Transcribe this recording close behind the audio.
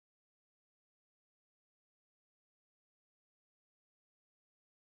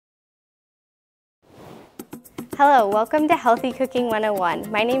Hello, welcome to Healthy Cooking 101.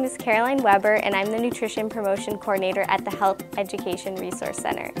 My name is Caroline Weber and I'm the Nutrition Promotion Coordinator at the Health Education Resource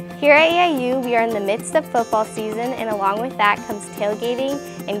Center. Here at EIU, we are in the midst of football season, and along with that comes tailgating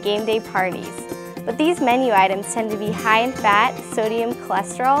and game day parties. But these menu items tend to be high in fat, sodium,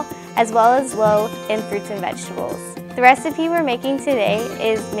 cholesterol, as well as low in fruits and vegetables. The recipe we're making today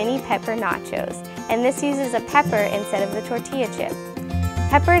is mini pepper nachos, and this uses a pepper instead of the tortilla chip.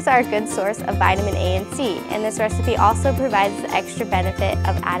 Peppers are a good source of vitamin A and C, and this recipe also provides the extra benefit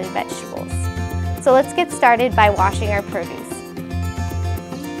of added vegetables. So let's get started by washing our produce.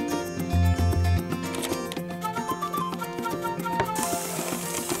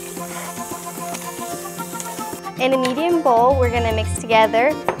 In a medium bowl, we're going to mix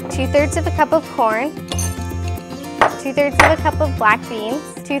together 2/3 of a cup of corn, 2/3 of a cup of black beans,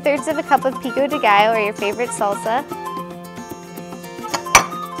 2/3 of a cup of pico de gallo or your favorite salsa,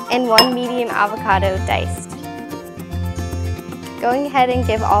 and 1 medium avocado diced. Going ahead and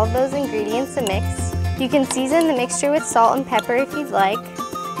give all of those ingredients a mix. You can season the mixture with salt and pepper if you'd like.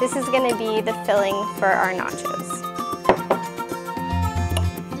 This is going to be the filling for our nachos.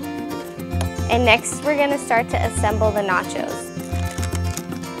 And next we're going to start to assemble the nachos.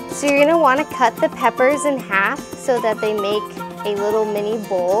 So you're going to want to cut the peppers in half so that they make a little mini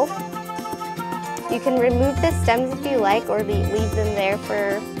bowl. You can remove the stems if you like, or leave them there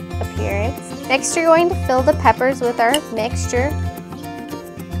for appearance. Next, you're going to fill the peppers with our mixture.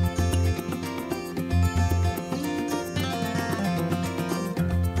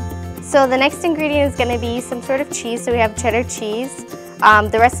 So the next ingredient is going to be some sort of cheese. So we have cheddar cheese.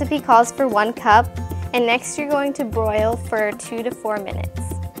 The recipe calls for 1 cup. And next, you're going to broil for 2 to 4 minutes.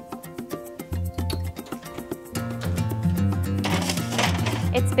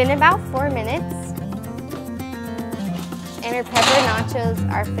 It's been about 4 minutes. And our pepper nachos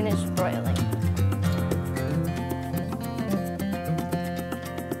are finished broiling.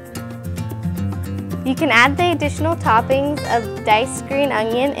 You can add the additional toppings of diced green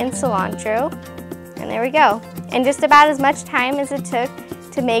onion and cilantro. And there we go. In just about as much time as it took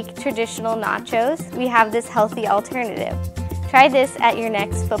to make traditional nachos, we have this healthy alternative. Try this at your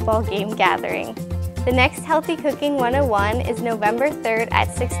next football game gathering. The next Healthy Cooking 101 is November 3rd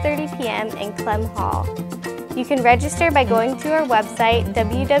at 6:30 p.m. in Clem Hall. You can register by going to our website,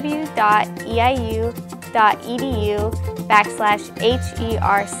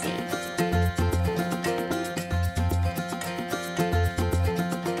 www.eiu.edu/HERC.